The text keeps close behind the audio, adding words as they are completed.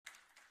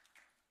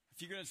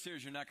If you go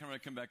downstairs, you're not going to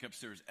come back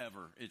upstairs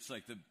ever. It's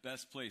like the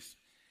best place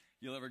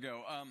you'll ever go.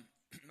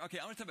 Okay,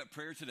 I want to talk about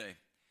prayer today.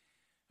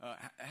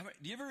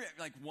 Do you ever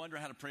wonder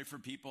how to pray for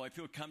people? Like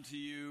people come to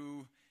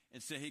you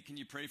and say, hey, can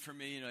you pray for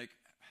me? And you're like,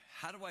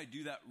 how do I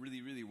do that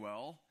really, really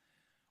well?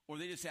 Or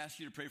they just ask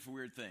you to pray for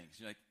weird things.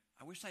 You're like,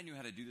 I wish I knew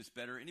how to do this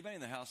better. Anybody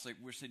in the house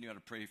wish they knew how to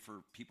pray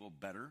for people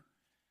better?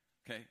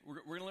 Okay,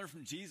 we're going to learn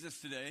from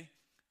Jesus today,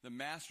 the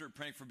master of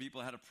praying for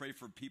people, how to pray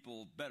for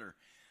people better.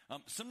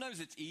 Sometimes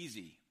it's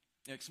easy.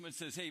 Like someone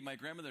says, hey, my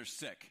grandmother's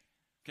sick.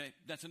 Okay,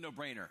 that's a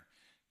no-brainer.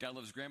 God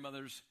loves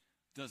grandmothers,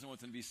 doesn't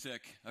want them to be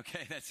sick.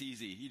 Okay, that's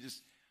easy. You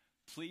just,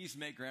 please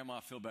make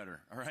grandma feel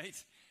better, all right?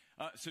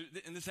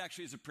 And this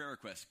actually is a prayer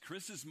request.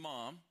 Chris's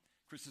mom,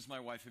 Chris is my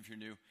wife if you're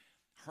new,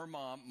 her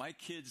mom, my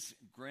kid's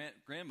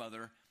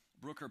grandmother,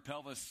 broke her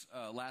pelvis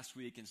last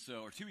week,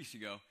 or 2 weeks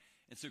ago,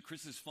 and so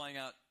Chris is flying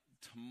out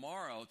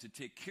tomorrow to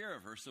take care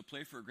of her, so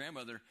pray for her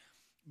grandmother,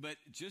 but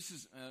just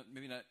as,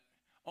 maybe not,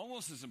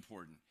 almost as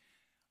important,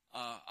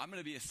 I'm going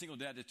to be a single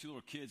dad to 2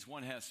 little kids.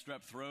 One has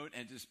strep throat,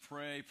 and just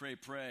pray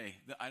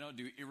that I don't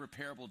do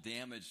irreparable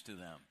damage to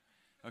them.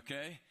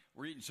 Okay?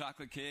 We're eating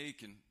chocolate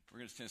cake, and we're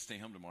going to stay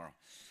home tomorrow.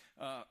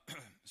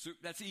 So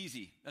that's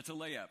easy. That's a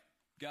layup.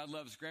 God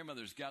loves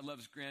grandmothers. God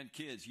loves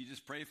grandkids. You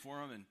just pray for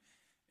them,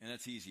 and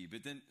that's easy.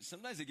 But then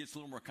sometimes it gets a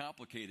little more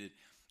complicated.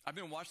 I've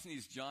been watching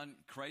these John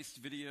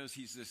Christ videos.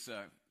 He's this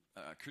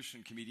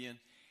Christian comedian,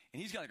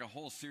 and he's got a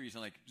whole series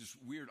on just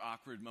weird,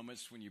 awkward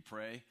moments when you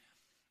pray.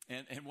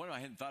 And one I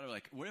hadn't thought of,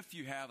 what if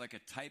you have a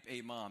type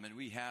A mom, and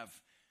we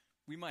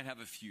might have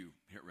a few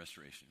here at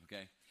Restoration,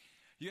 okay?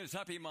 You got a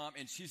type A mom,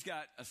 and she's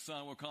got a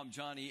son, we'll call him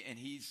Johnny, and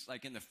he's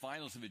in the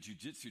finals of a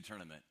jiu-jitsu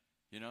tournament,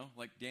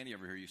 like Danny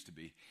over here used to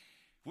be.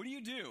 What do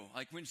you do?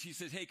 When she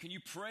says, hey, can you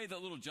pray that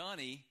little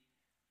Johnny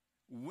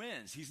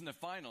wins? He's in the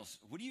finals.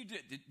 What do you do?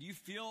 Do you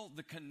feel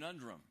the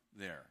conundrum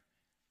there?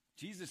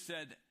 Jesus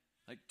said,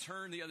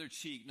 turn the other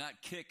cheek,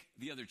 not kick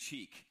the other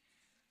cheek.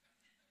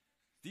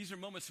 These are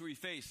moments that we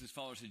face as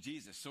followers of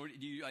Jesus. So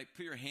do you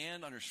put your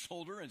hand on her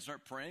shoulder and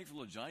start praying for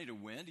little Johnny to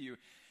win?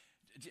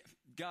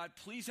 God,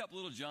 please help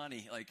little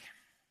Johnny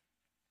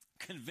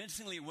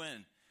convincingly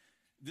win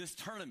this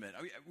tournament.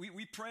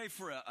 We pray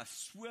for a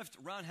swift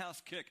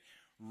roundhouse kick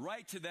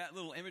right to that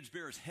little image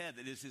bearer's head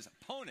that is his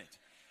opponent,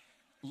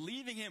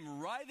 leaving him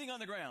writhing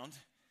on the ground,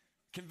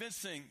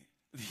 convincing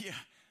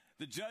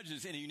the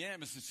judges in a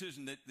unanimous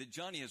decision that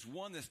Johnny has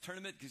won this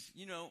tournament because,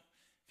 if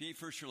you ain't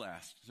first, you're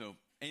last. So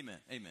amen.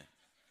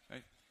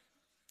 Right?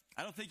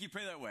 I don't think you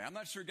pray that way. I'm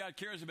not sure God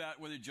cares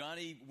about whether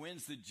Johnny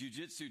wins the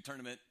jiu-jitsu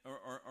tournament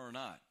or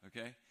not,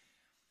 okay?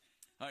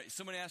 All right,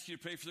 someone asked you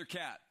to pray for their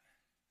cat.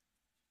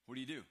 What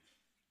do you do?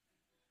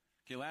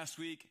 Okay, last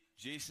week,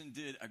 Jason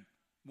did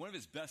one of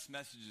his best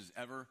messages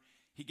ever.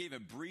 He gave a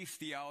brief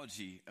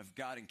theology of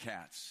God and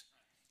cats,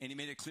 and he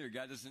made it clear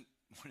God doesn't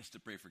want us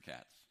to pray for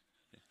cats.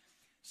 Okay?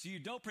 So you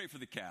don't pray for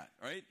the cat,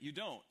 right? You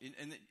don't.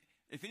 And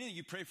if anything,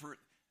 you pray for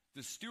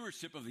the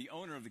stewardship of the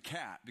owner of the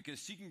cat,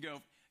 because she can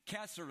go,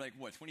 cats are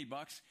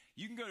 $20?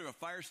 You can go to a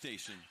fire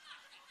station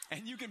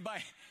and you can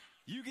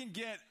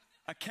get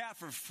a cat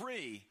for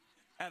free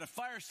at a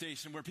fire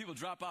station where people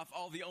drop off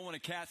all the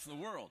unwanted cats in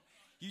the world.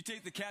 You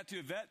take the cat to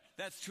a vet,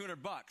 that's $200,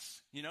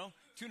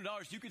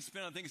 $200 you can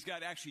spend on things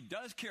God actually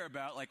does care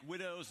about, like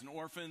widows and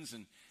orphans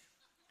and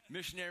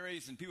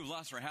missionaries and people who've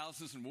lost their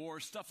houses and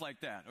wars, stuff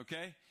like that,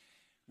 okay?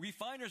 We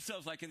find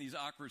ourselves in these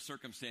awkward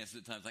circumstances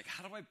at times,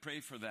 how do I pray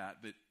for that?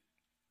 But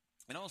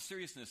in all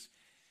seriousness,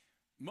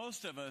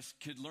 most of us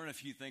could learn a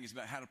few things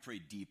about how to pray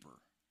deeper.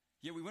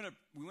 Yeah, we want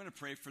to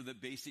pray for the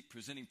basic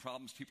presenting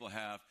problems people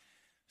have,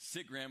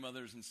 sick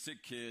grandmothers and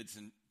sick kids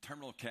and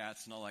terminal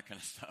cats and all that kind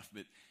of stuff.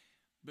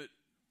 But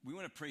we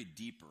want to pray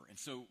deeper. And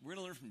so we're going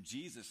to learn from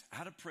Jesus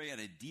how to pray at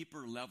a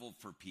deeper level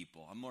for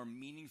people, a more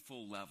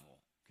meaningful level,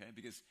 okay?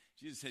 Because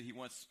Jesus said he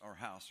wants our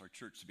house, our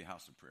church, to be a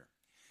house of prayer.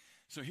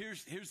 So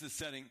here's the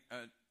setting.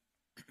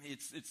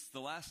 It's the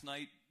last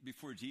night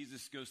before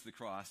Jesus goes to the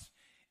cross.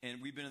 And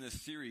we've been in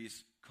this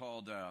series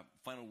called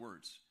Final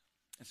Words.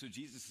 And so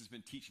Jesus has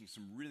been teaching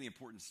some really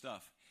important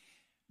stuff.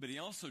 But he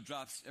also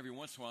drops every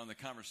once in a while in the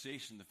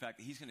conversation the fact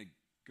that he's going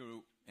to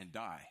go and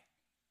die.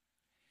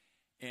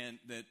 And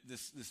that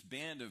this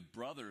band of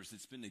brothers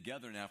that's been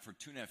together now for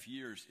 2.5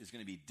 years is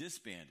going to be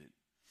disbanded.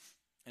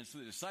 And so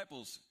the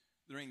disciples,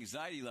 their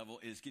anxiety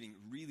level is getting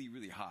really,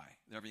 really high.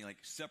 They're having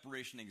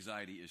separation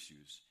anxiety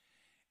issues.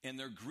 And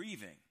they're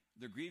grieving.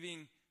 They're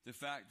grieving the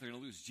fact they're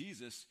going to lose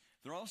Jesus.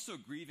 They're also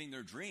grieving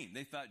their dream.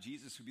 They thought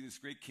Jesus would be this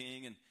great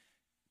king and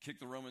kick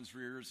the Romans'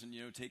 rears and,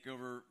 take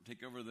over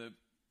the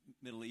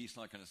Middle East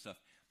and all that kind of stuff.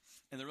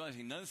 And they're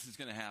realizing none of this is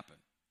going to happen.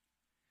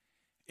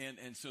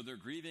 And so they're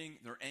grieving,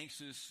 they're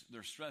anxious,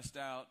 they're stressed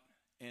out.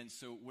 And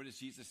so what does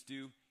Jesus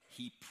do?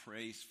 He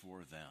prays for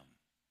them.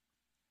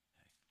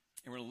 Okay.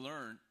 And we're going to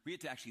learn, we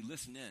get to actually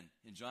listen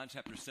in John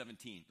chapter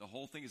 17. The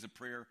whole thing is a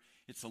prayer.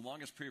 It's the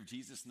longest prayer of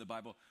Jesus in the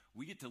Bible.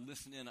 We get to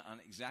listen in on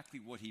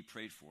exactly what he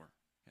prayed for.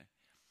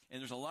 And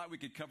there's a lot we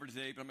could cover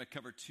today, but I'm going to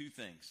cover 2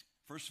 things.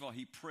 First of all,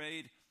 he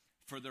prayed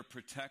for their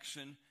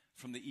protection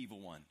from the evil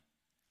one.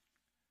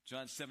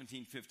 John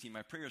 17:15,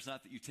 my prayer is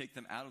not that you take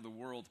them out of the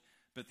world,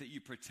 but that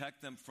you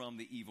protect them from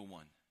the evil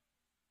one.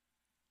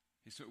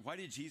 Okay, so why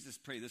did Jesus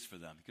pray this for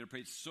them? He could have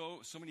prayed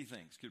so many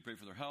things. He could have prayed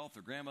for their health,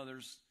 their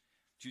grandmothers,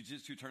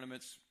 jiu-jitsu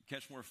tournaments,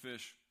 catch more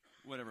fish,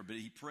 whatever. But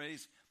he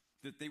prays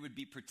that they would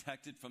be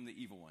protected from the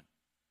evil one.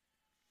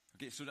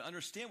 Okay, so to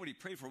understand what he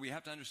prayed for, we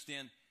have to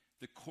understand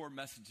the core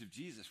message of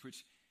Jesus,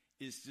 which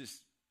is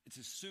just, it's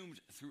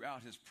assumed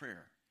throughout his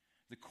prayer.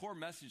 The core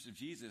message of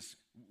Jesus,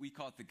 we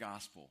call it the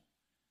gospel.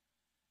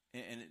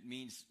 And it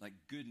means like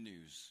good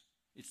news.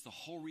 It's the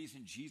whole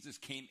reason Jesus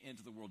came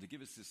into the world, to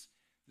give us this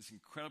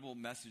incredible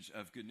message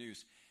of good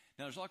news.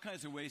 Now, there's all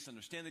kinds of ways to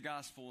understand the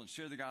gospel and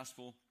share the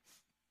gospel.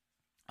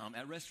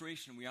 At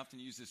Restoration, we often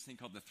use this thing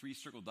called the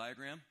three-circle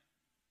diagram.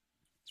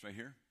 It's right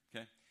here,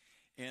 okay?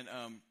 And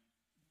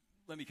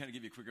let me kind of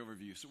give you a quick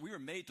overview. So we were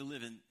made to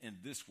live in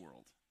this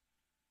world.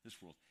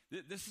 This world.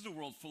 This is a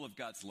world full of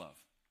God's love.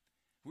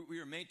 We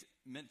were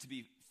meant to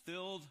be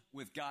filled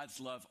with God's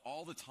love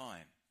all the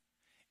time.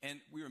 And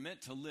we were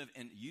meant to live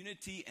in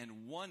unity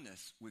and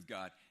oneness with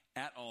God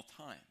at all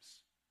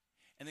times.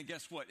 And then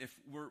guess what? If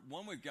we're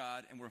one with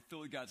God and we're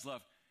filled with God's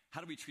love,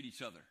 how do we treat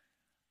each other?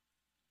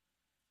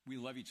 We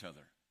love each other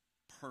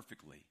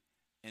perfectly.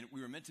 And we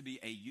were meant to be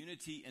a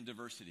unity and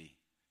diversity.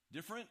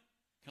 Different,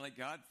 kind of like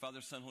God, Father,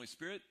 Son, Holy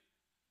Spirit,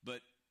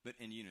 but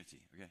in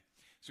unity, okay?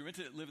 So we're meant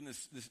to live in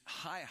this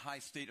high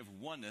state of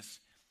oneness.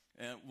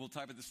 We'll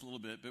talk about this a little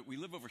bit, but we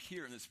live over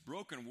here in this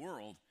broken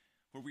world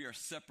where we are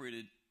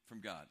separated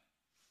from God.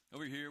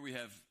 Over here we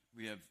have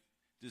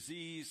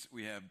disease,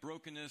 we have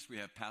brokenness, we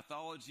have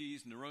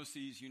pathologies,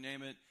 neuroses, you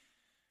name it.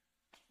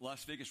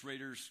 Las Vegas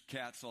Raiders,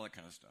 cats, all that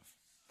kind of stuff.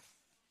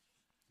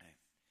 Okay.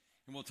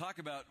 And we'll talk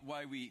about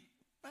why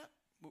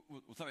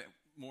we'll talk about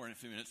more in a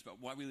few minutes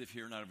about why we live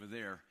here, not over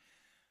there.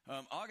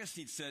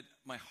 Augustine said,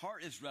 my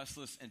heart is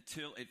restless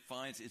until it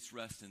finds its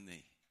rest in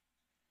thee.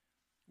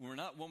 When we're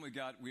not one with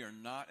God, we are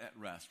not at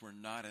rest. We're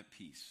not at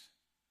peace.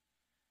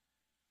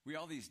 We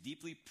have all these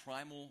deeply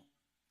primal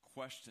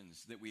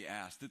questions that we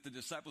ask, that the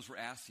disciples were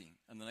asking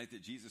on the night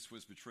that Jesus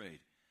was betrayed.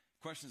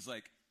 Questions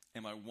like,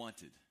 am I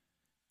wanted?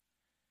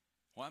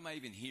 Why am I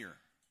even here?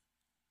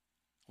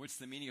 What's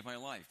the meaning of my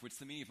life? What's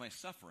the meaning of my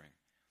suffering?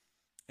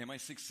 Am I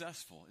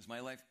successful? Is my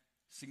life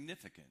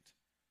significant?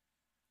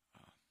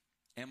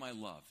 Am I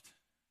loved?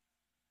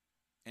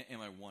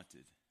 Am I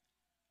wanted?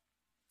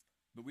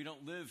 But we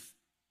don't live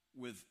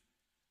with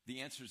the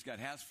answers God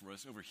has for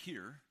us over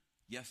here.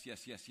 Yes,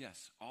 yes, yes,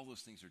 yes. All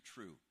those things are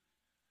true.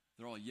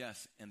 They're all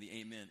yes and the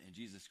amen in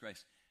Jesus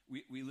Christ.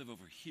 We live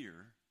over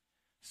here,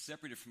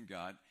 separated from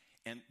God,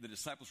 and the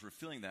disciples were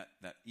feeling that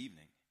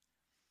evening.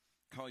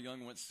 Carl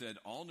Jung once said,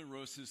 all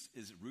neurosis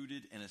is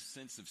rooted in a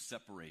sense of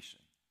separation.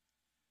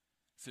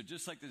 So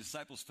just like the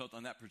disciples felt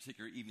on that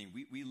particular evening,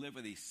 we live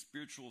with a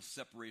spiritual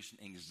separation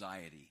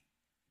anxiety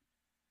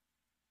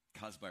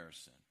caused by our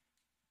sin.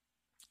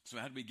 So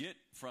how do we get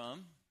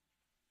from,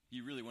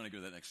 you really want to go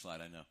to that next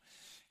slide, I know.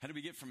 How do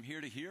we get from here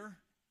to here?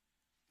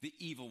 The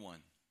evil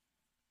one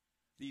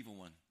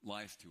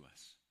lies to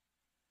us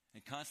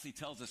and constantly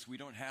tells us we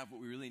don't have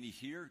what we really need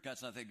here.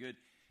 God's not that good.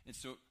 And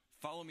so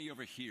follow me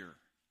over here.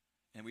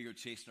 And we go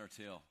chasing our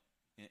tail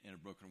in a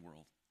broken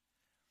world.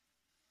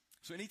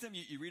 So anytime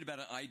you read about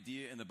an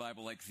idea in the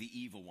Bible like the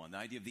evil one, the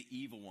idea of the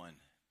evil one,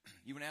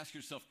 you want to ask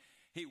yourself,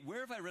 hey, where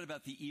have I read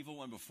about the evil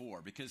one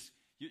before? Because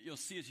you'll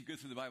see as you go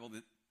through the Bible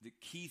that the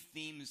key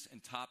themes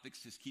and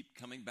topics just keep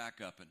coming back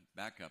up and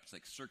back up. It's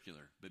like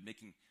circular, but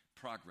making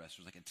progress.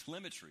 There's like a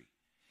telemetry.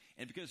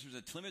 And because there's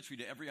a telemetry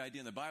to every idea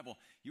in the Bible,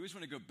 you always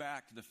want to go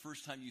back to the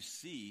first time you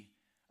see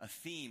a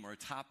theme or a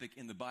topic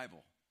in the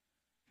Bible.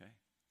 Okay?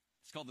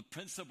 It's called the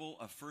principle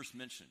of first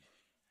mention.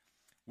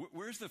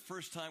 Where's the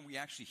first time we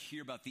actually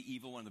hear about the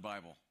evil one in the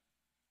Bible?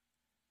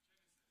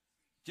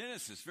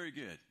 Genesis, very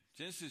good.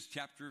 Genesis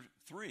chapter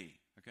 3,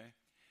 okay?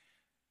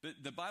 But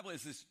the Bible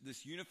is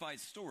this unified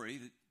story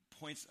that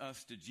points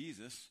us to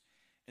Jesus.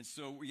 And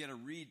so we got to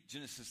read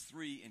Genesis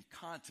 3 in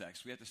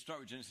context. We have to start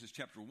with Genesis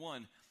chapter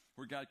 1,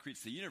 where God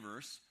creates the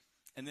universe.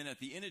 And then at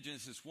the end of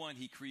Genesis 1,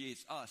 he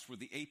creates us. We're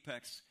the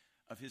apex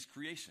of his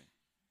creation.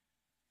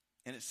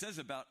 And it says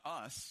about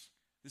us,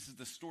 this is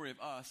the story of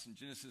us in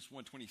Genesis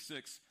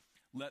 1:26,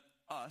 let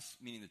us,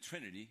 meaning the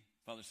Trinity,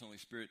 Father, Son, Holy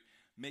Spirit,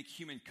 make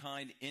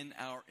humankind in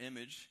our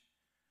image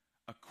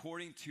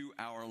according to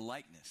our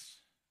likeness.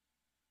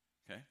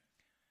 Okay?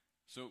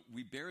 So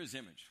we bear his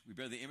image. We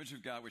bear the image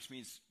of God, which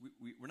means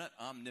we're not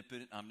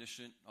omnipotent,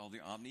 omniscient, all the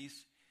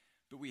omnis,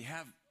 but we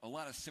have a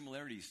lot of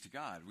similarities to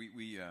God.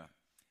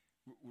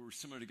 We're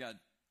similar to God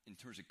in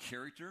terms of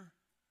character,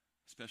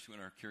 especially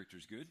when our character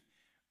is good,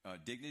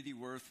 dignity,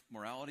 worth,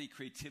 morality,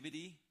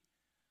 creativity,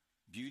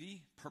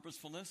 beauty,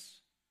 purposefulness,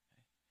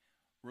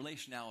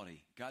 relationality.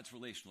 God's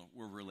relational.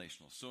 We're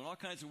relational. So in all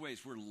kinds of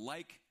ways, we're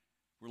like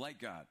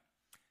God.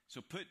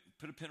 So put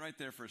a pin right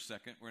there for a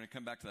second. We're going to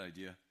come back to that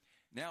idea.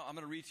 Now I'm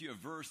going to read to you a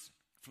verse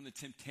from the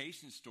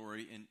temptation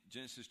story in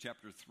Genesis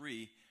chapter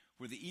 3,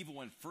 where the evil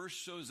one first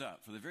shows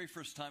up for the very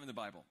first time in the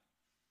Bible.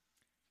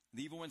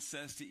 The evil one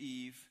says to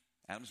Eve,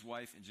 Adam's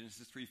wife, in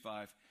Genesis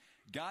 3:5,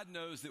 God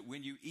knows that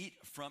when you eat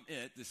from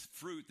it, this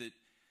fruit that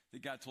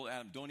God told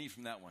Adam, don't eat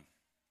from that one.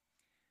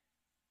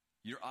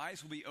 Your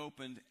eyes will be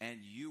opened and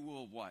you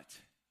will what?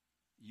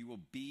 You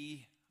will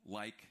be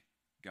like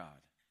God.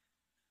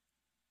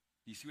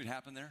 Do you see what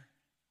happened there?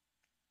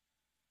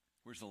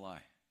 Where's the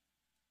lie?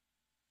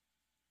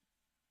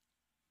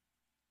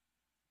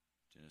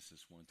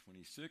 Genesis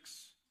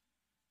 1:26.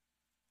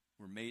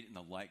 We're made in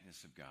the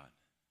likeness of God.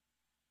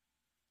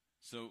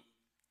 So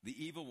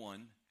the evil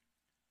one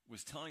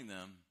was telling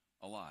them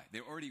a lie. They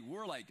already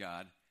were like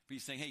God, but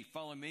he's saying, hey,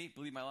 follow me,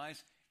 believe my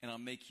lies, and I'll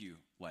make you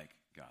like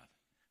God.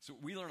 So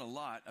we learn a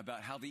lot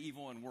about how the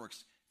evil one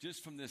works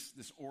just from this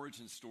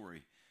origin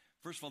story.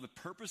 First of all, the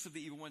purpose of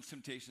the evil one's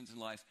temptations and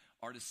lies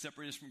are to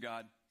separate us from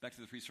God. Back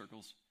to the 3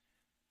 circles.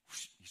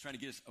 He's trying to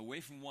get us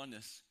away from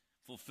oneness,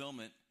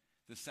 fulfillment,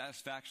 the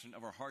satisfaction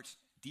of our heart's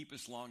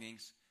deepest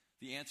longings,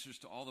 the answers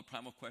to all the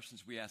primal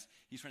questions we ask.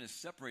 He's trying to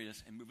separate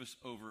us and move us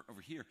over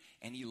here.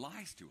 And he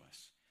lies to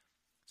us.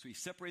 So he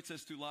separates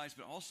us through lies,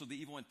 but also the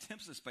evil one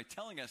tempts us by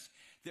telling us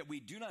that we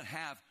do not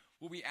have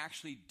what we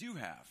actually do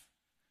have.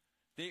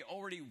 They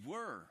already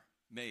were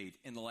made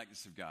in the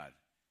likeness of God.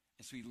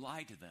 And so he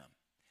lied to them.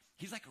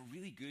 He's like a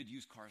really good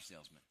used car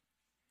salesman.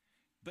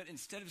 But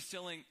instead of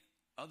selling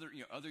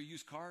other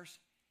used cars,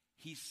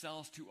 he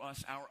sells to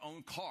us our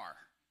own car.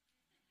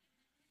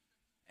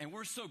 And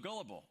we're so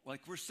gullible.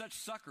 Like, we're such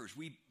suckers.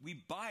 We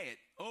buy it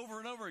over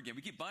and over again.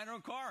 We keep buying our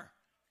own car.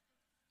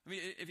 I mean,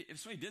 if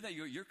somebody did that,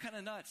 you're kind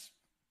of nuts.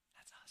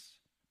 That's us.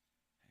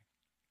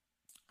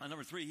 Okay. On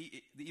number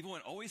 3, the evil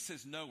one always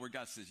says no where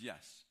God says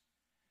yes.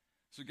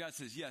 So God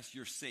says, yes,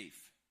 you're safe.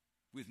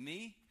 With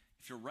me,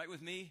 if you're right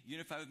with me,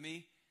 unified with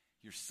me,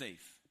 you're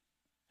safe.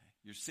 Okay.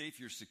 You're safe,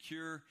 you're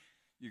secure.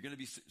 You're going to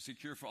be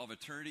secure for all of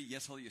eternity.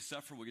 Yes, I'll let you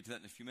suffer. We'll get to that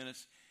in a few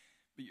minutes.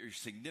 But you're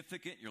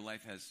significant. Your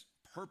life has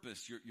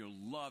purpose. You're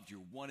loved.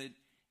 You're wanted.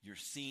 You're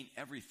seen.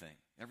 Everything.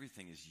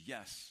 Everything is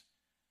yes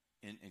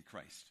in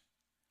Christ.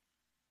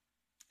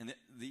 And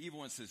the evil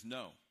one says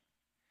no.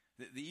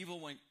 The evil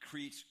one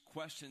creates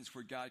questions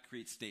where God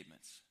creates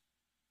statements.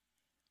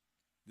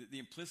 The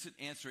implicit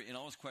answer in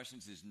all his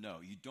questions is no.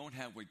 You don't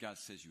have what God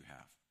says you have.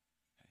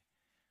 Okay.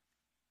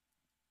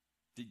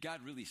 Did God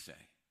really say?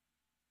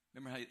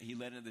 Remember how he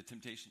led into the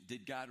temptation?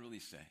 Did God really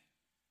say?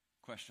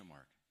 Question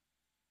mark.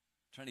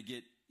 Trying to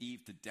get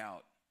Eve to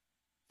doubt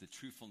the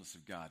truthfulness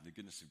of God, the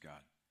goodness of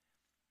God.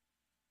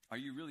 Are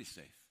you really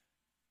safe?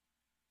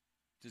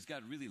 Does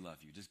God really love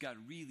you? Does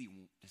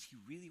he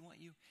really want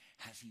you?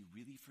 Has he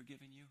really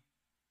forgiven you?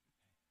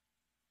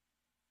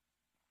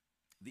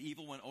 The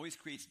evil one always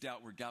creates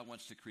doubt where God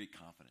wants to create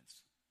confidence.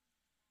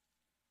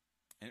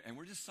 And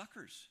we're just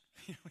suckers.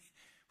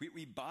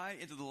 we buy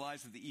into the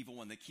lies of the evil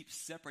one that keeps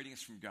separating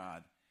us from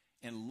God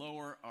and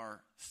lower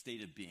our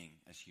state of being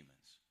as humans.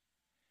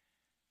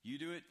 You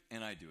do it,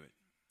 and I do it.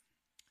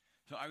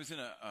 So I was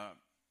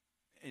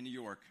in New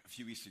York a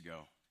few weeks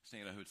ago,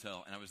 staying at a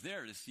hotel, and I was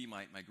there to see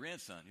my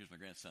grandson. Here's my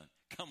grandson.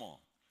 Come on.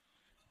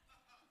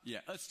 Yeah,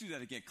 let's do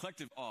that again.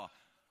 Collective awe.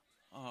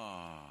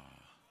 Aw.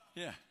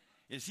 Yeah.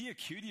 Is he a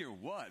cutie or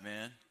what,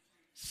 man?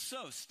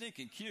 So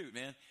stinking cute,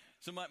 man.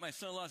 So my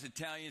son-in-law's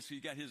Italian, so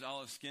he got his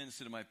olive skin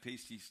instead of my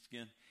pasty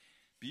skin.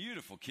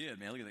 Beautiful kid,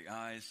 man. Look at the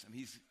eyes. I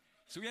mean,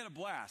 so we had a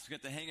blast. We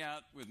got to hang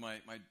out with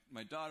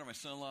my daughter, my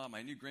son-in-law,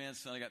 my new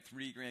grandson. I got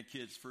 3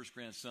 grandkids, first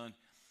grandson.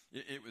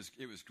 It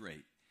was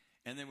great.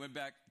 And then went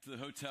back to the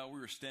hotel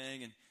we were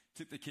staying and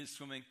took the kids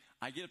swimming.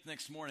 I get up the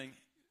next morning.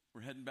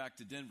 We're heading back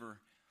to Denver.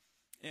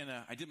 And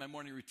I did my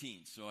morning routine.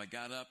 So I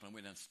got up and I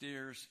went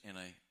downstairs and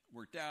I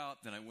worked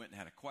out. Then I went and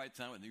had a quiet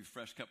time with a new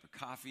fresh cup of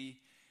coffee.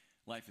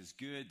 Life is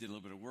good. Did a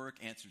little bit of work.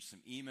 Answered some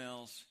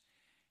emails.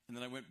 And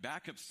then I went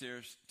back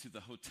upstairs to the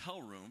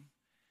hotel room.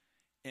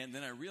 And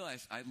then I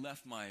realized I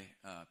left my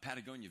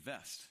Patagonia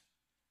vest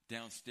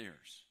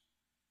downstairs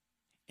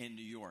in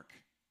New York.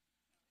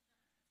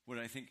 What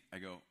did I think? I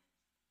go,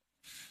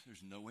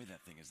 there's no way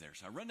that thing is there.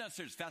 So I run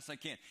downstairs as fast as I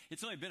can.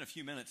 It's only been a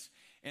few minutes.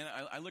 And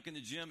I look in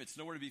the gym. It's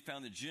nowhere to be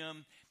found in the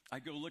gym. I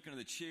go look under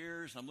the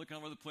chairs. I'm looking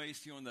all over the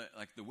place, in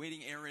the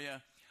waiting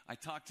area. I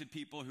talk to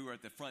people who are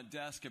at the front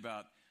desk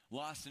about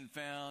lost and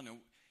found.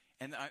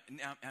 And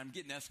I'm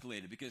getting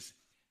escalated because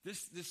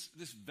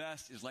this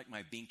vest is like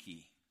my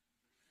binky.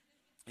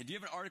 And do you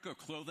have an article of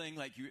clothing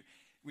like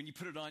when you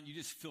put it on, you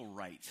just feel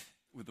right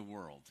with the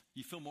world.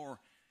 You feel more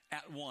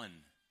at one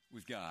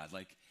with God.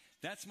 Like,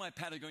 that's my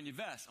Patagonia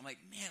vest. I'm like,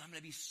 man, I'm going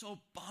to be so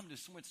bummed if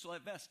someone stole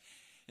that vest.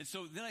 And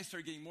so then I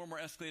started getting more and more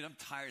escalated. I'm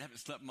tired. I haven't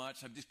slept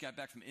much. I've just got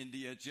back from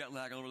India, jet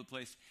lag all over the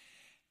place.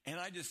 And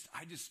I just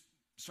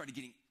started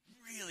getting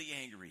really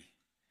angry.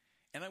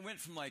 And I went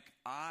from like,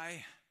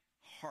 I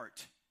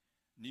heart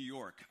New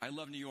York. I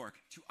love New York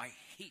to I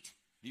hate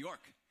New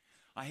York.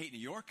 I hate New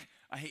York.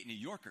 I hate New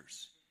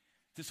Yorkers.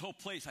 This whole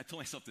place, I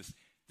told myself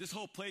this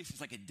whole place is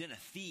like a den of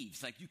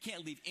thieves. Like, you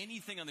can't leave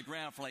anything on the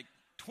ground for like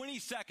 20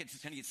 seconds.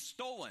 It's going to get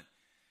stolen.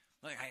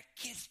 Like, I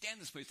can't stand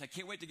this place. I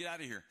can't wait to get out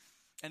of here.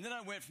 And then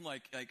I went from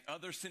like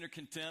other sinner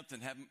contempt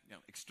and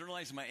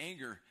externalizing my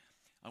anger.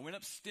 I went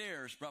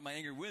upstairs, brought my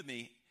anger with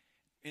me,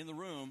 in the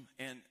room,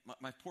 and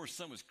my poor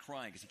son was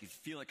crying because he could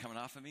feel it coming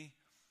off of me.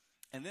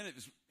 And then it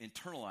was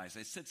internalized.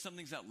 I said some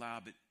things out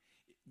loud, but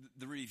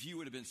the review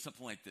would have been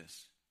something like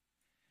this.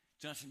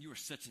 Johnson, you are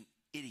such an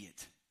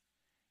idiot.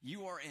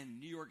 You are in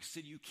New York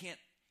City. You can't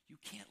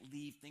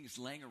leave things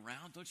laying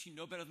around. Don't you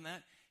know better than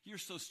that? You're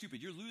so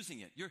stupid. You're losing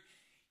it. You're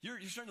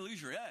starting to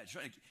lose your edge.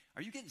 Right?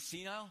 Are you getting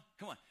senile?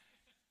 Come on.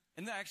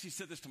 And then I actually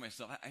said this to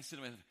myself. I said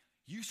to myself,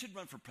 you should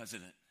run for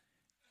president.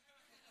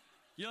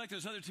 You're like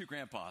those other two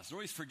grandpas. They're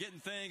always forgetting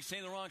things,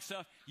 saying the wrong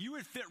stuff. You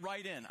would fit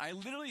right in. I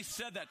literally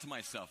said that to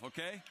myself,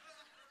 okay?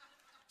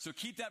 So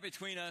keep that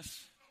between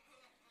us.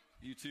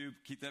 YouTube,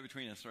 keep that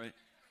between us, right?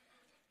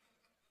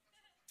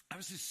 I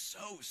was just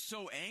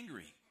so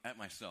angry at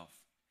myself.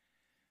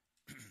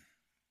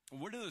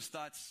 Where do those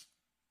thoughts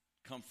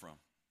come from?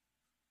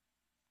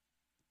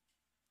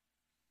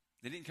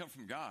 They didn't come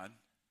from God.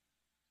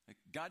 Like,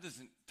 God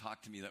doesn't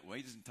talk to me that way.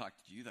 He doesn't talk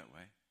to you that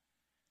way.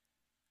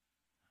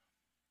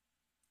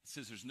 It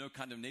says there's no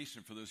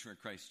condemnation for those who are in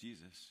Christ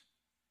Jesus.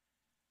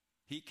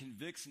 He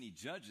convicts and he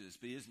judges,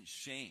 but he doesn't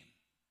shame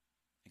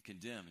and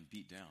condemn and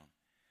beat down.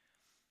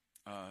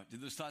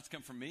 Did those thoughts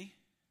come from me?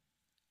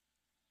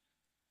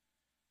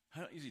 I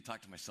don't usually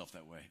talk to myself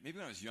that way. Maybe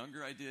when I was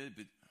younger I did,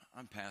 but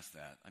I'm past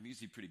that. I'm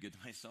usually pretty good to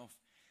myself,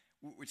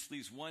 which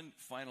leaves one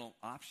final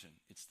option.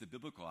 It's the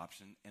biblical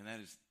option, and that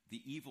is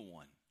the evil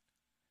one.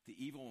 The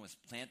evil one was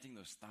planting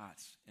those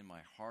thoughts in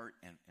my heart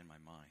and my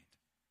mind.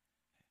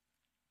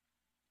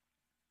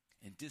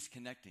 And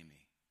disconnecting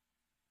me,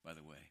 by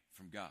the way,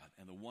 from God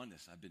and the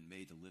oneness I've been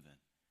made to live in.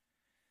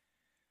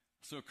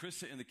 So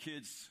Krista and the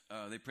kids,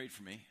 they prayed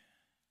for me.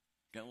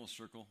 Got a little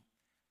circle,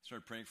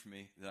 started praying for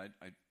me that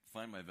I'd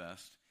find my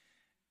vest,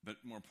 but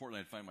more importantly,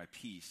 I'd find my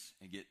peace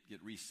and get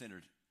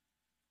re-centered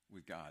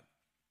with God.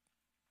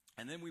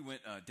 And then we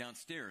went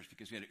downstairs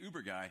because we had an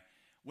Uber guy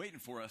waiting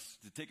for us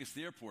to take us to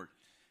the airport.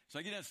 So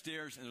I get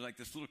downstairs, and there's like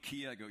this little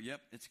Kia. I go,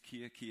 yep, it's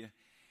a Kia.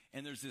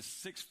 And there's this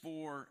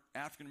 6'4"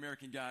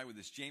 African-American guy with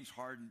this James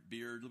Harden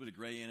beard, a little bit of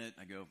gray in it.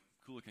 I go,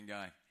 cool-looking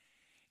guy.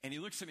 And he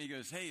looks at me, he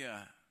goes, hey,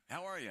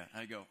 how are you?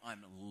 I go,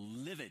 I'm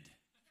livid.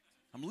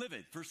 I'm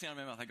livid. First thing out of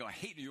my mouth, I go, I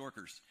hate New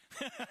Yorkers.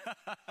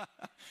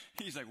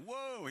 He's like,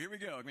 whoa, here we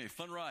go. It's going to be a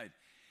fun ride.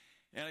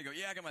 And I go,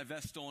 yeah, I got my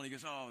vest stolen. He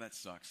goes, oh, that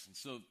sucks. And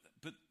so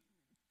put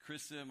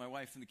Krista, my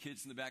wife, and the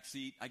kids in the back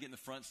seat. I get in the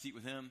front seat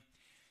with him.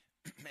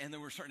 And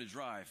then we're starting to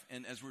drive.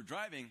 And as we're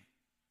driving,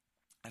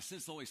 I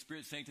sense the Holy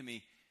Spirit saying to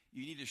me,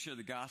 you need to share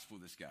the gospel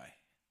with this guy.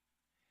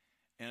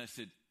 And I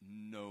said,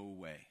 no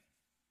way.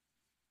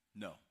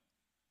 No.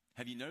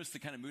 Have you noticed the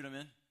kind of mood I'm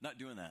in? Not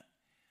doing that.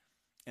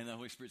 And the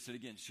Holy Spirit said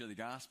again, share the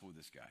gospel with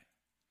this guy.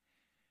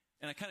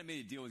 And I kind of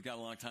made a deal with God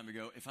a long time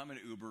ago. If I'm in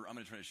an Uber, I'm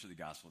going to try to share the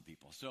gospel with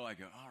people. So I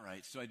go, all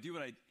right. So I do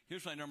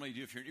here's what I normally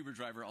do. If you're an Uber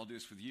driver, I'll do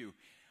this with you.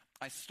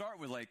 I start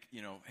with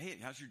hey,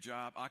 how's your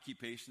job,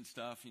 occupation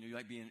stuff? You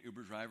like being an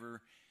Uber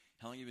driver?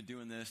 How long have you been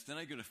doing this? Then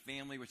I go to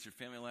family. What's your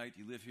family like?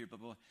 Do you live here? Blah,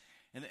 blah, blah.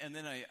 And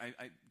then I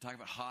talk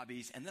about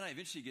hobbies. And then I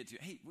eventually get to,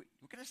 hey,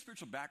 what kind of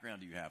spiritual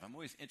background do you have? I'm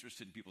always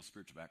interested in people's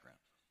spiritual background.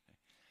 Okay.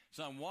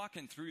 So I'm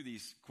walking through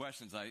these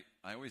questions I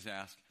always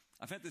ask.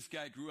 I've had this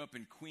guy grew up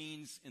in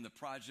Queens in the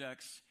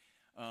projects.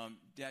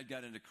 Dad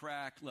got into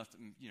crack, left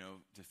him,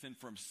 to fend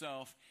for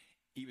himself.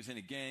 He was in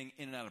a gang,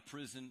 in and out of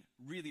prison,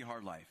 really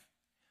hard life.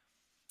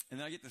 And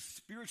then I get the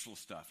spiritual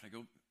stuff. And I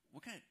go,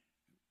 what kind of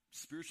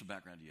spiritual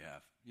background do you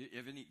have? You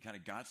have any kind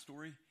of God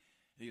story? And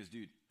he goes,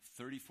 dude,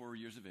 34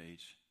 years of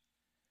age,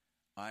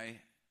 I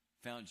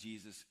found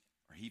Jesus,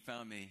 or he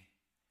found me,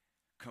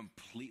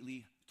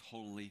 completely,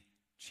 totally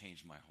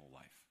changed my whole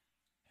life.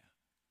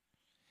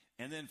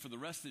 Yeah. And then for the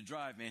rest of the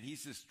drive, man,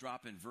 he's just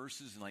dropping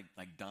verses and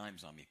like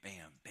dimes on me. Bam,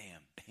 bam,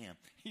 bam.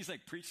 He's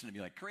like preaching to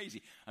me like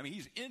crazy. I mean,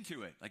 he's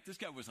into it. Like this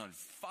guy was on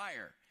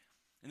fire.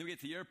 And then we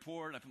get to the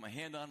airport, I put my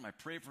hand on him, I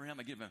pray for him,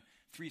 I give him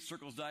a 3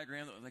 circles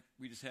diagram like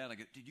we just had. I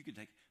go, dude, you could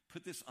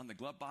put this on the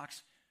glove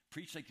box,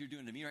 preach like you're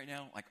doing to me right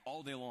now, like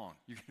all day long.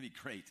 You're going to be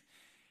great.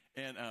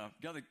 And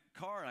got the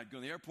car, and I'd go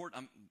to the airport,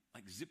 I'm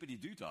like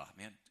zippity-doo-dah,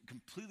 man.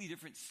 Completely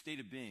different state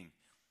of being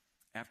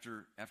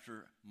after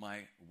my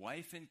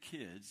wife and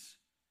kids,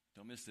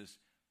 don't miss this,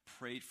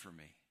 prayed for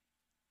me.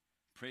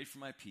 Prayed for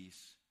my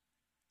peace.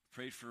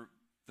 Prayed for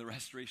the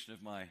restoration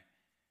of my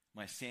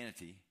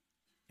sanity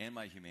and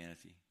my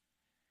humanity.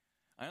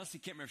 I honestly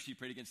can't remember if she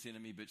prayed against the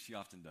enemy, but she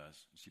often does.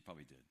 She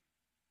probably did.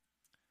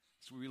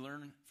 So what we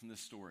learn from this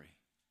story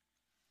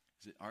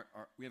is that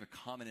we have a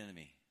common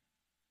enemy.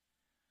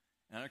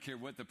 And I don't care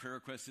what the prayer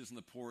request is on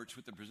the porch,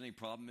 what the presenting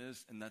problem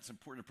is, and that's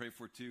important to pray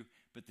for too,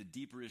 but the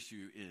deeper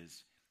issue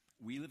is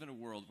we live in a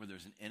world where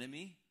there's an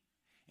enemy,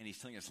 and he's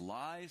telling us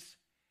lies,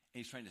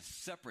 and he's trying to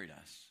separate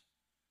us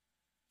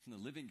from the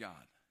living God,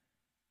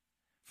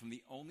 from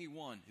the only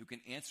one who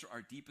can answer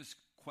our deepest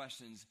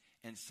questions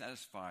and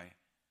satisfy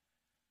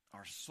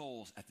our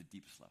souls at the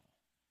deepest level.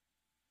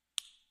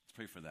 Let's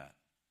pray for that.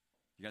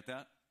 You got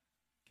that?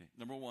 Okay.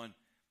 Number 1,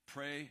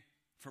 pray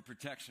for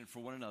protection for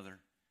one another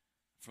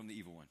from the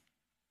evil one.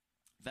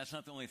 That's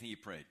not the only thing he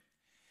prayed.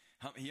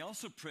 He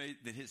also prayed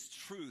that his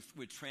truth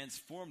would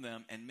transform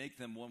them and make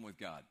them one with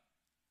God.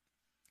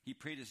 He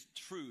prayed his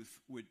truth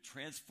would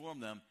transform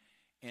them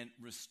and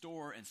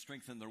restore and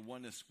strengthen their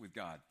oneness with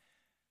God.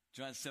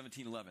 John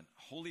 17:11,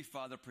 Holy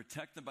Father,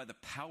 protect them by the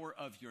power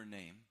of your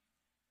name.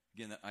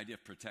 Again, that idea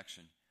of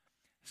protection.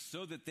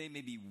 So that they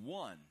may be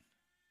one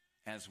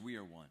as we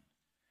are one.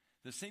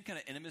 The same kind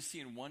of intimacy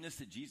and oneness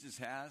that Jesus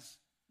has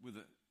with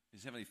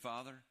his Heavenly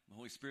Father, the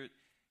Holy Spirit,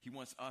 he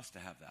wants us to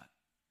have that.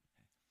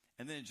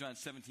 And then in John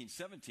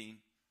 17:17,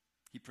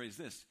 he prays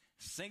this,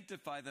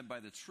 sanctify them by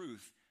the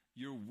truth.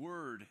 Your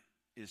word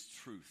is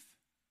truth.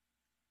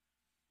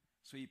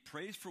 So he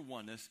prays for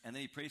oneness, and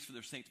then he prays for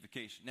their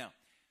sanctification. Now,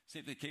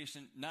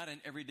 sanctification, not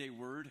an everyday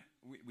word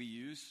we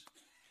use.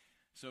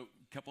 So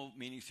a couple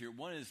meanings here.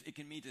 One is it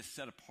can mean to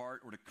set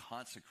apart or to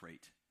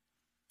consecrate.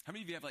 How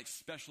many of you have like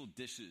special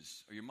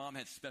dishes, or your mom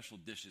had special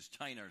dishes,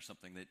 china or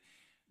something that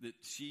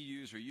she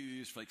used or you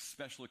used for like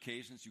special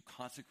occasions? You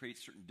consecrate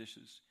certain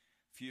dishes.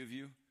 A few of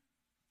you?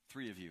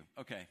 3 of you.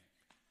 Okay.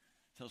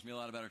 Tells me a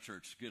lot about our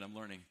church. Good, I'm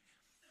learning.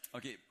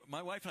 Okay,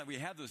 my wife and I, we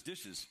have those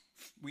dishes.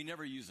 We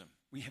never use them.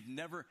 We got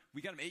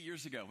them 8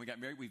 years ago. We got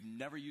married. We've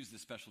never used the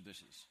special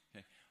dishes.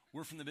 Okay?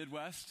 We're from the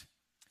Midwest.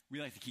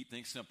 We like to keep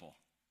things simple.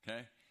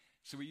 Okay?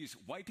 So we use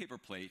white paper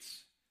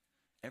plates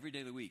every day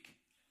of the week.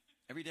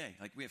 Every day.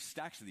 Like we have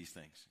stacks of these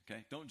things.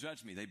 Okay? Don't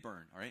judge me. They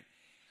burn. All right?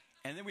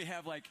 And then we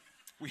have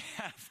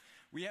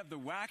the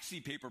waxy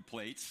paper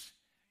plates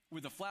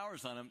with the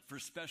flowers on them for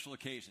special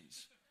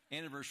occasions.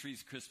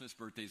 Anniversaries, Christmas,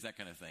 birthdays, that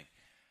kind of thing.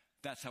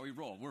 That's how we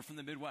roll. We're from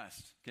the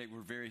Midwest. Okay?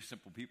 We're very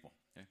simple people.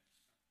 Okay?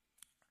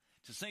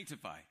 To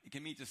sanctify, it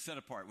can mean to set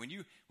apart. When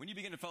you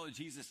begin to follow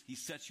Jesus, he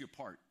sets you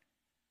apart.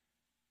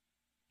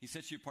 He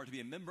sets you apart to be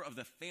a member of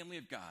the family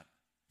of God,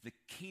 the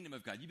kingdom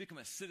of God. You become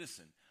a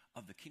citizen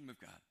of the kingdom of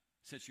God.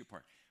 Sets you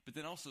apart. But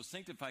then also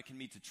sanctify can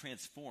mean to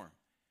transform.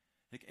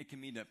 It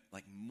can mean to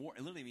it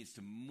literally means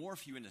to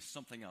morph you into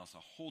something else, a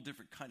whole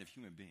different kind of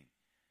human being.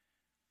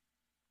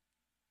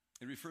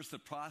 It refers to the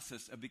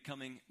process of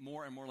becoming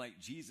more and more like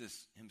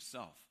Jesus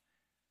himself,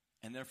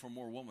 and therefore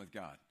more one with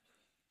God.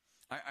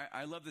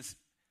 I love this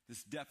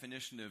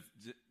definition of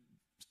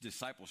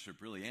discipleship,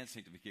 really, and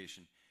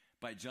sanctification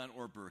by John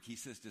Ortberg. He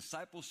says,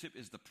 discipleship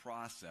is the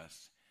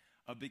process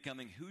of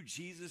becoming who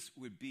Jesus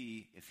would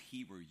be if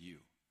he were you.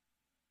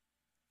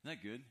 Isn't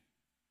that good?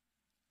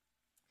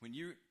 When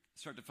you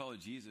start to follow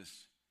Jesus,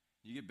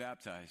 you get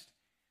baptized,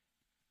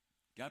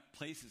 God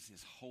places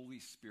his Holy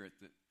Spirit,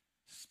 the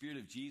Spirit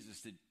of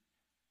Jesus that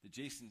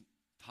Jason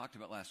talked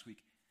about last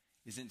week,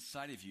 is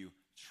inside of you,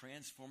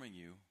 transforming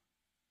you,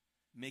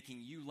 making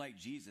you like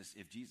Jesus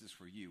if Jesus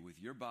were you, with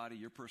your body,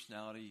 your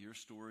personality, your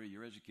story,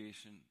 your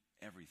education,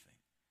 everything.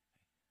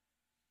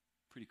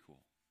 Pretty cool.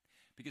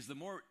 Because the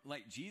more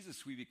like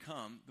Jesus we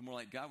become, the more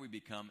like God we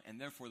become,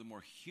 and therefore the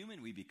more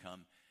human we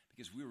become,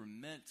 because we were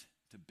meant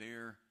to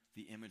bear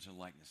the image and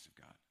likeness of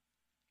God.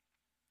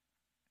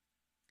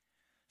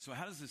 So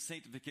how does the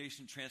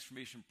sanctification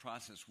transformation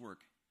process work?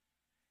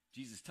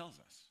 Jesus tells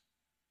us.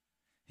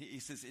 He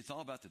says it's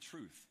all about the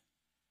truth.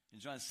 In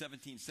John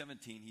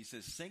 17:17, he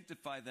says,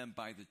 sanctify them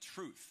by the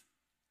truth.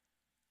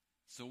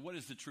 So what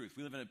is the truth?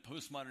 We live in a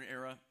postmodern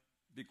era.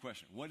 Big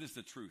question. What is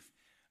the truth?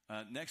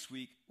 Next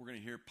week, we're going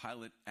to hear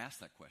Pilate ask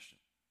that question.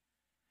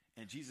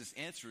 And Jesus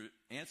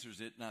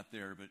answers it, not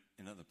there, but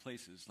in other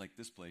places, like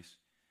this place.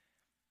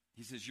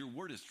 He says, your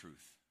word is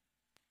truth.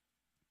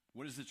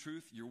 What is the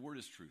truth? Your word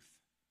is truth.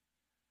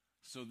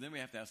 So then we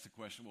have to ask the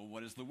question, well,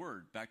 what is the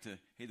word? Back to,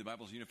 hey, the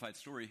Bible's a unified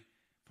story,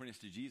 pointing us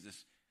to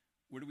Jesus.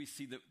 Where do we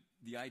see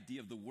the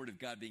idea of the word of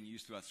God being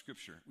used throughout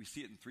Scripture? We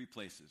see it in 3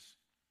 places.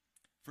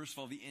 First of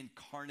all, the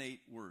incarnate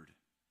word,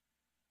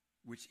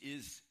 which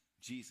is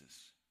Jesus.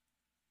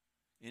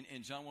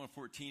 In John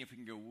 1:14, if we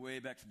can go way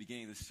back to the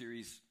beginning of this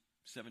series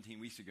 17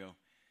 weeks ago,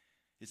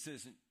 it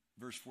says in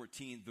verse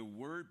 14, the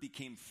word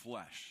became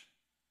flesh.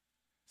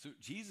 So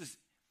Jesus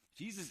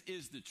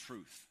is the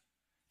truth.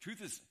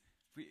 Truth is,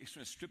 if we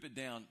sort of strip it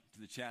down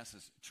to the chassis,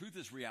 truth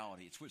is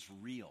reality. It's what's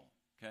real,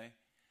 okay?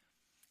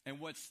 And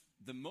what's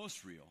the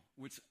most real,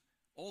 what's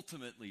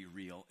ultimately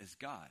real is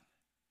God.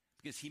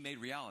 Because he made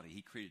reality.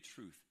 He created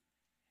truth.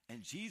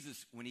 And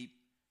Jesus, when he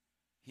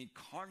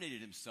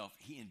incarnated himself,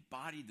 he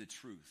embodied the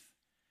truth.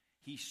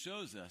 He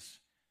shows us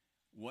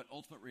what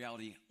ultimate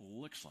reality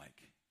looks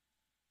like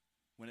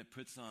when it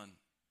puts on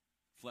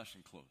flesh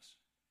and clothes.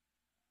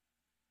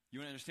 You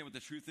want to understand what the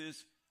truth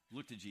is?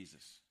 Look to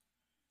Jesus.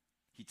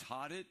 He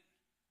taught it,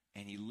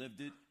 and he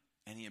lived it,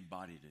 and he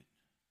embodied it.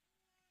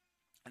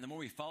 And the more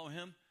we follow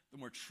him, the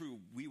more true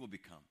we will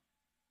become.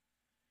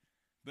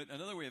 But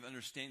another way of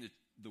understanding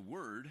the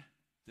word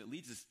that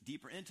leads us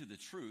deeper into the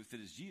truth that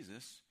is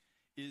Jesus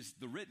is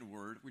the written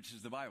word, which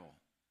is the Bible.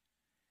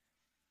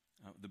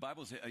 The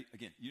Bible is,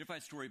 again,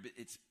 unified story, but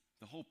it's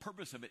the whole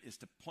purpose of it is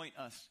to point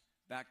us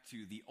back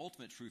to the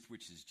ultimate truth,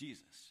 which is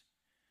Jesus.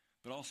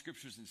 But all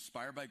Scripture is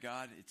inspired by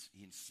God.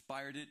 He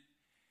inspired it.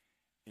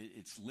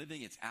 It's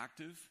living. It's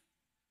active.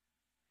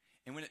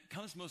 And when it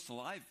comes most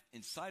alive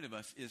inside of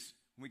us is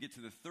when we get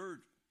to the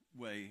third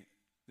way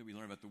that we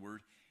learn about the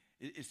Word,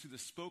 is through the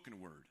spoken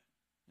word.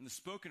 And the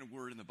spoken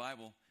word in the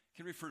Bible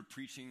can refer to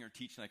preaching or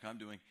teaching like I'm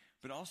doing,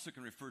 but also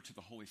can refer to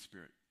the Holy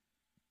Spirit.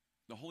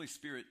 The Holy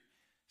Spirit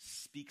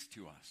speaks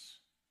to us.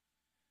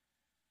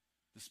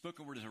 The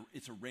spoken word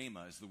it's a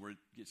rhema, is the word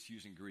gets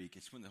used in Greek.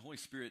 It's when the Holy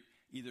Spirit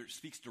either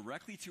speaks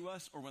directly to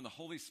us or when the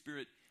Holy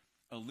Spirit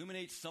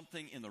illuminates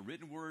something in the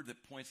written word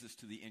that points us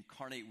to the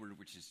incarnate word,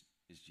 which is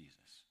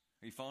Jesus.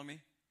 Are you following me?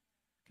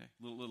 Okay,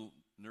 little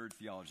nerd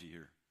theology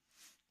here.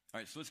 All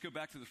right, so let's go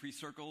back to the 3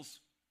 circles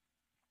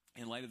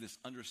in light of this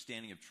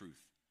understanding of truth.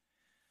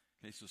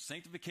 Okay, so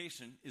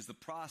sanctification is the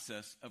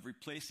process of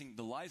replacing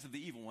the lies of the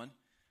evil one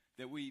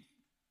that we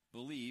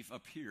believe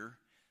up here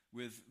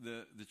with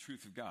the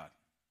truth of God.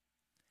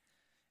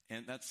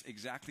 And that's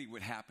exactly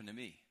what happened to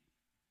me.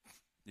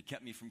 It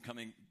kept me from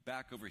coming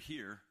back over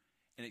here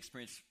and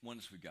experience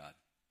oneness with God.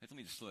 Let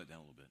me just slow it down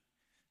a little bit.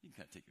 You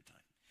can kind of take your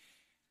time.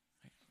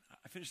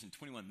 I finished in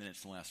 21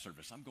 minutes in the last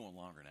service. I'm going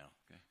longer now,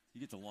 okay? You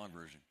get the long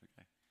version,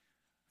 okay?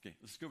 Okay,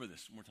 let's go over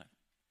this one more time.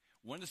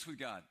 Oneness with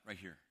God, right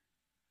here.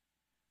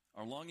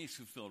 Our longings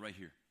fulfilled, right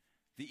here.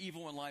 The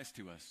evil one lies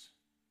to us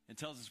and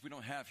tells us we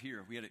don't have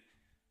here. We had to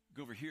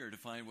go over here to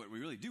find what we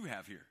really do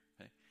have here.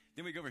 Okay?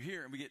 Then we go over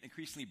here and we get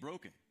increasingly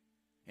broken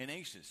and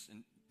anxious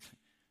and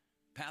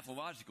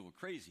pathological,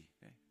 crazy.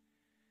 Okay?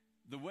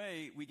 The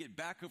way we get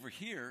back over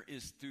here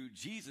is through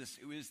Jesus,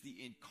 who is the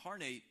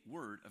incarnate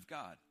Word of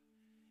God.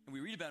 And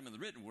we read about him in the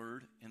written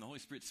word, and the Holy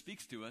Spirit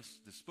speaks to us,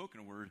 the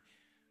spoken word,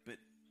 but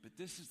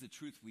this is the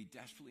truth we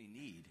desperately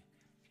need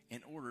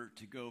in order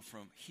to go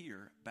from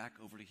here back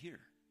over to here.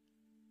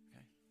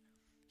 Okay?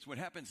 So what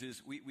happens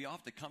is we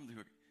often come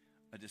to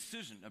a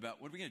decision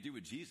about what are we going to do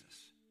with Jesus.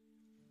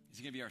 Is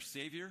he going to be our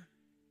Savior?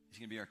 Is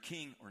he going to be our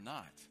King or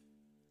not?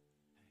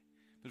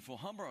 But if we'll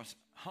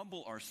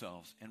humble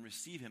ourselves and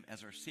receive him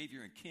as our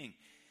Savior and King,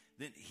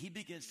 then he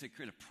begins to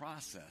create a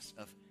process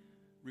of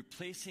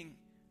replacing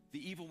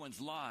the evil one's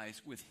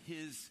lies with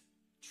his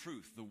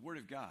truth, the Word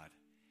of God.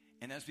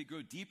 And as we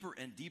go deeper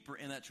and deeper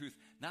in that truth,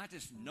 not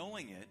just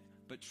knowing it,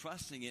 but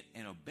trusting it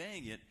and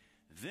obeying it,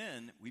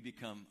 then we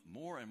become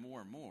more and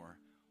more and more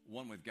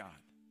one with God.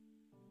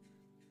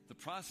 The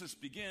process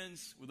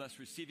begins with us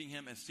receiving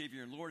him as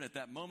Savior and Lord. At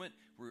that moment,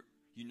 we're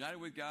united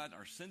with God.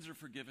 Our sins are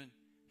forgiven.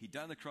 He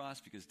died on the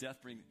cross because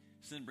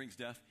sin brings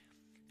death.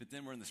 But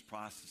then we're in this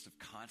process of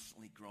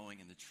constantly growing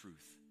in the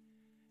truth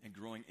and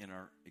growing in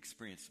our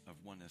experience of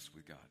oneness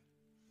with God.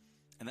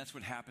 And that's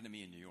what happened to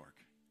me in New York.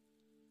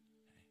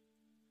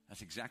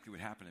 That's exactly what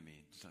happened to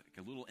me. It's like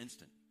a little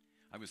instant.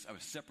 I was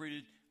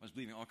separated. I was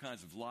believing all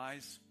kinds of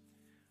lies.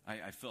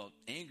 I felt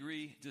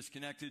angry,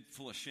 disconnected,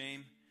 full of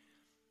shame.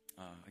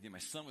 Again, my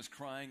son was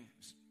crying.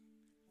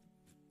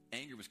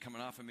 Anger was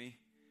coming off of me.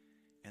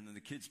 And then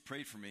the kids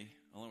prayed for me,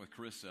 along with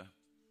Carissa.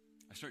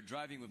 I started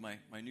driving with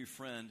my new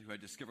friend, who I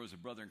discovered was a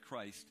brother in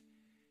Christ.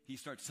 He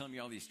starts telling me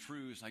all these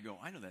truths. I go,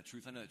 I know that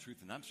truth. And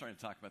I'm starting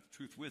to talk about the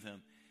truth with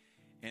him.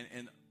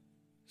 And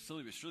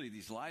slowly but surely,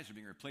 these lies are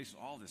being replaced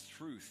with all this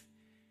truth.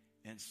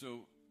 And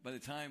so by the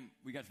time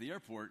we got to the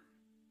airport,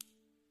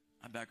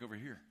 I'm back over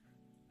here.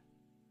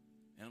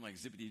 And I'm like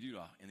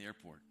zippity-doo-dah in the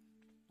airport.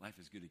 Life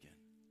is good again.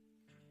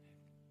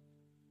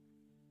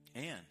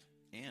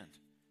 And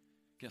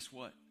guess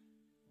what?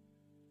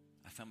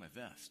 I found my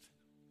vest.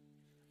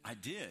 I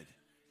did.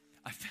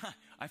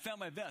 I found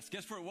my vest.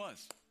 Guess where it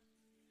was?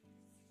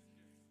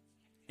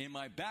 In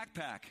my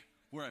backpack,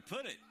 where I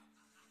put it.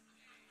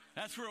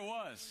 That's where it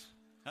was.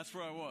 That's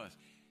where I was.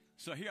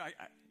 So here,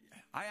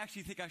 I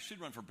actually think I should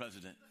run for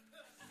president.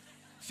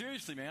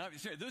 Seriously, man.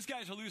 Those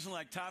guys are losing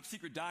like top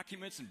secret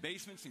documents and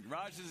basements and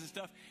garages and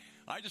stuff.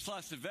 I just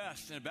lost a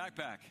vest and a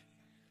backpack.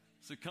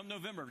 So come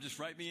November, just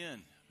write me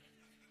in.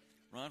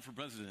 Run for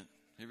president.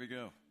 Here we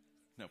go.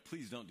 No,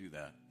 please don't do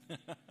that.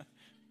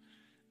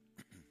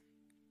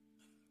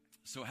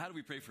 So how do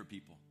we pray for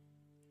people?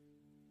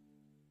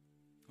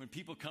 When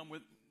people come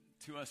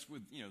to us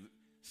with,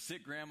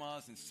 sick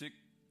grandmas and sick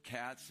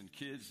cats and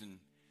kids and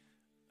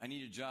I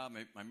need a job,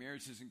 my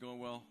marriage isn't going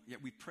well. Yeah,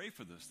 we pray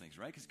for those things,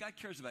 right? Because God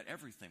cares about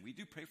everything. We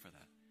do pray for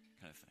that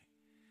kind of thing.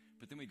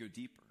 But then we go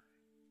deeper.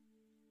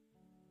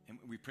 And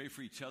we pray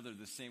for each other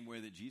the same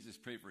way that Jesus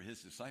prayed for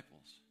his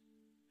disciples.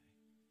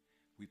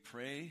 We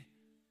pray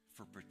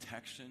for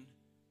protection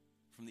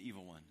from the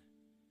evil one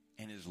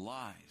and his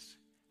lies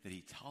that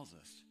he tells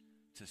us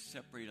to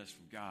separate us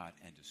from God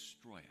and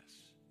destroy us.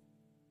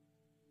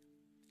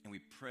 And we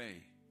pray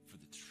for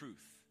the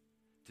truth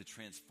to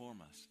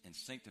transform us and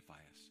sanctify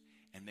us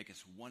and make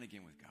us one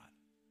again with God.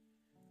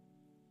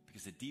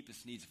 Because the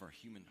deepest needs of our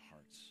human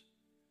hearts,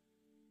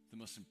 the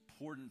most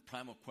important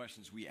primal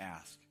questions we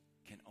ask,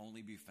 can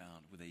only be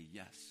found with a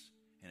yes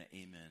and an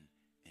amen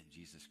in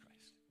Jesus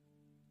Christ.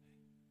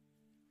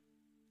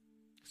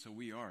 So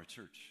we are a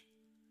church,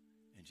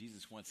 and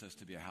Jesus wants us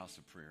to be a house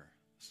of prayer.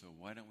 So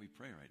why don't we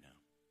pray right now?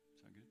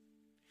 Sound good?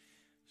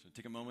 So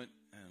take a moment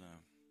and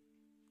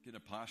get in a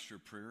posture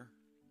of prayer.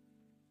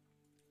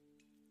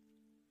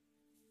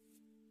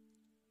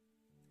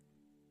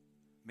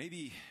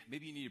 Maybe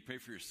you need to pray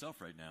for yourself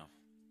right now.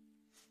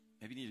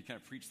 Maybe you need to kind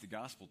of preach the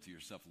gospel to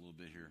yourself a little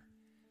bit here.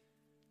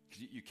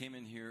 Because you came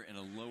in here in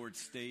a lowered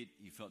state.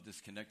 You felt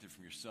disconnected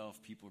from yourself,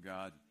 people,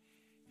 God.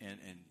 And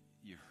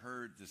you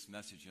heard this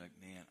message, you're like,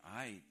 man,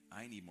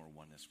 I need more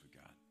oneness with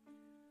God.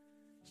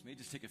 So maybe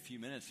just take a few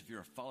minutes if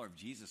you're a follower of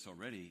Jesus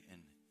already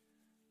and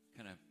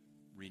kind of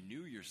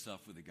renew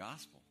yourself with the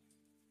gospel.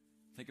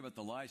 Think about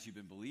the lies you've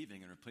been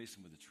believing and replace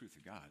them with the truth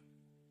of God.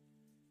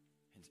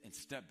 And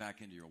step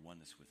back into your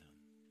oneness with him.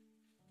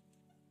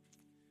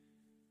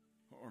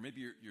 Or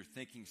maybe you're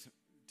thinking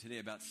today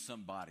about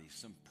somebody,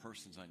 some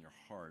persons on your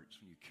heart,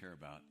 someone you care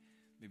about.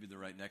 Maybe they're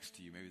right next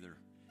to you. Maybe they're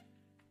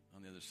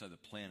on the other side of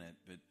the planet.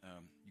 But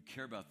you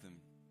care about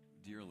them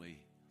dearly.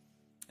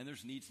 And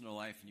there's needs in their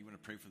life, and you want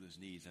to pray for those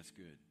needs. That's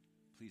good.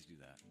 Please do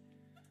that.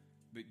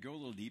 But go a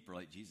little deeper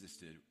like Jesus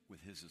did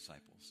with his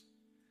disciples.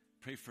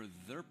 Pray for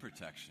their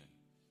protection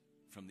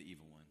from the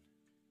evil one.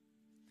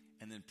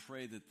 And then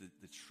pray that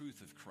the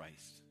truth of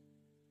Christ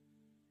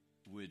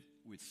would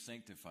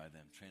sanctify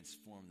them,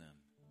 transform them,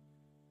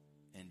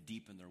 and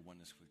deepen their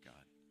oneness with God.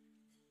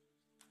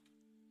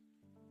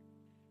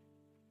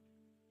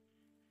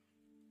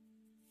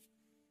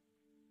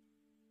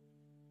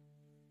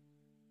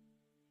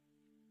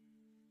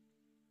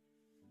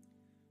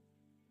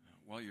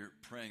 While you're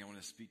praying, I want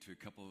to speak to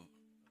I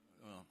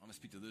want to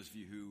speak to those of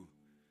you who,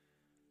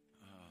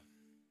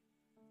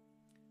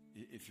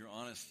 if you're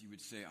honest, you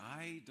would say,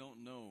 I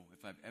don't know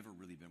if I've ever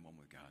really been one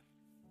with God.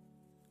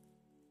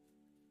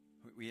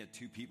 We had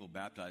 2 people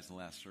baptized in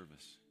the last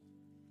service,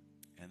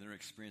 and they're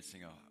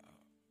experiencing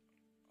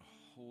a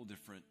whole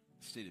different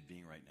state of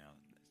being right now.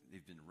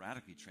 They've been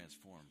radically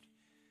transformed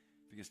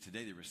because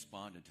today they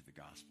responded to the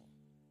gospel.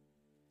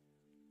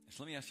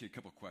 So let me ask you a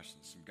couple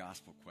questions, some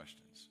gospel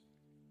questions.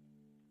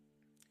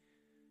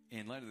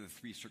 In light of the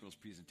 3 circles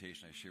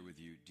presentation I share with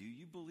you, do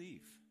you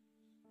believe?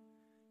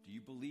 Do you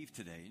believe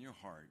today in your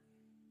heart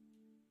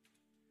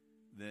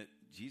that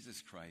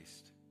Jesus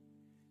Christ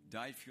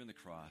died for you on the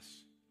cross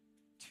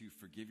to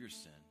forgive your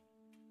sin,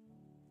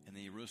 and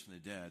then he rose from the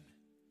dead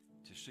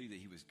to show you that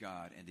he was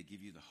God and to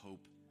give you the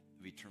hope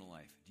of eternal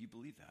life? Do you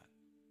believe that?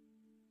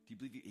 Do you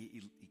believe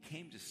he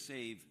came to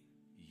save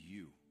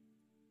you?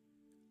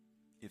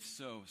 If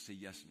so, say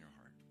yes in your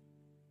heart.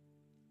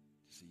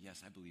 Just say,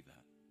 yes, I believe that.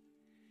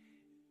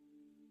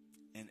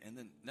 And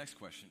then next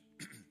question,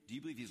 do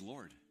you believe he's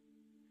Lord?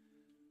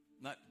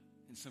 Not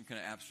in some kind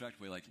of abstract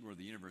way like Lord of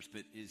the universe,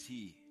 but is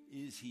he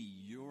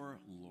your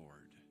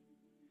Lord?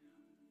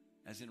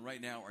 As in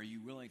right now, are you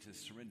willing to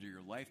surrender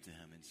your life to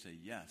him and say,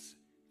 yes,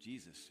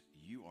 Jesus,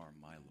 you are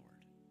my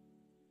Lord?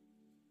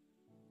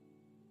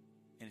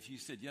 And if you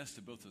said yes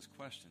to both those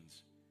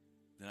questions,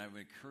 then I would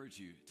encourage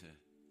you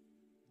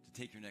to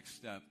take your next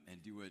step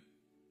and do what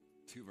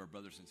 2 of our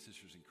brothers and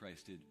sisters in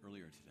Christ did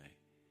earlier today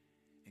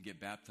and get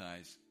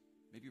baptized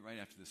maybe right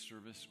after the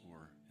service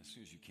or as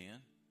soon as you can.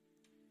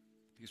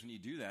 Because when you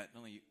do that, not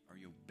only are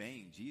you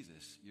obeying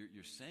Jesus,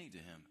 you're saying to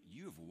him,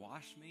 you have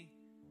washed me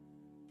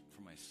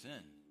from my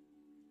sin,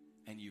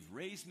 and you've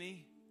raised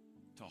me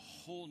to a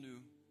whole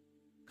new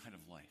kind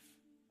of life,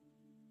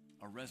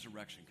 a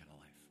resurrection kind of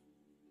life.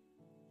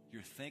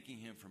 You're thanking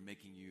him for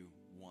making you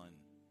one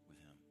with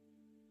him.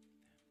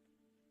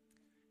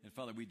 And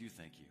Father, we do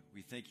thank you.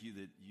 We thank you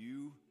that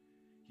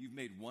you've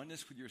made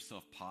oneness with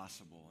yourself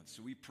possible. And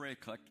so we pray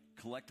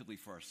collectively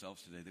for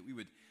ourselves today that we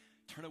would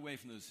turn away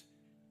from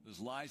those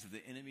lies of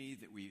the enemy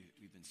that we've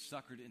been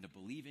suckered into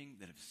believing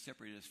that have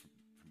separated us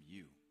from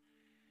you.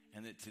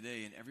 And that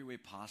today, in every way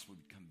possible,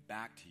 we'd come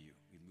back to you.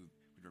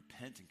 We'd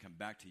repent and come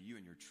back to you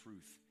and your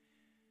truth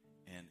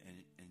and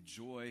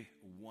enjoy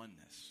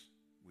oneness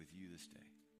with you this day.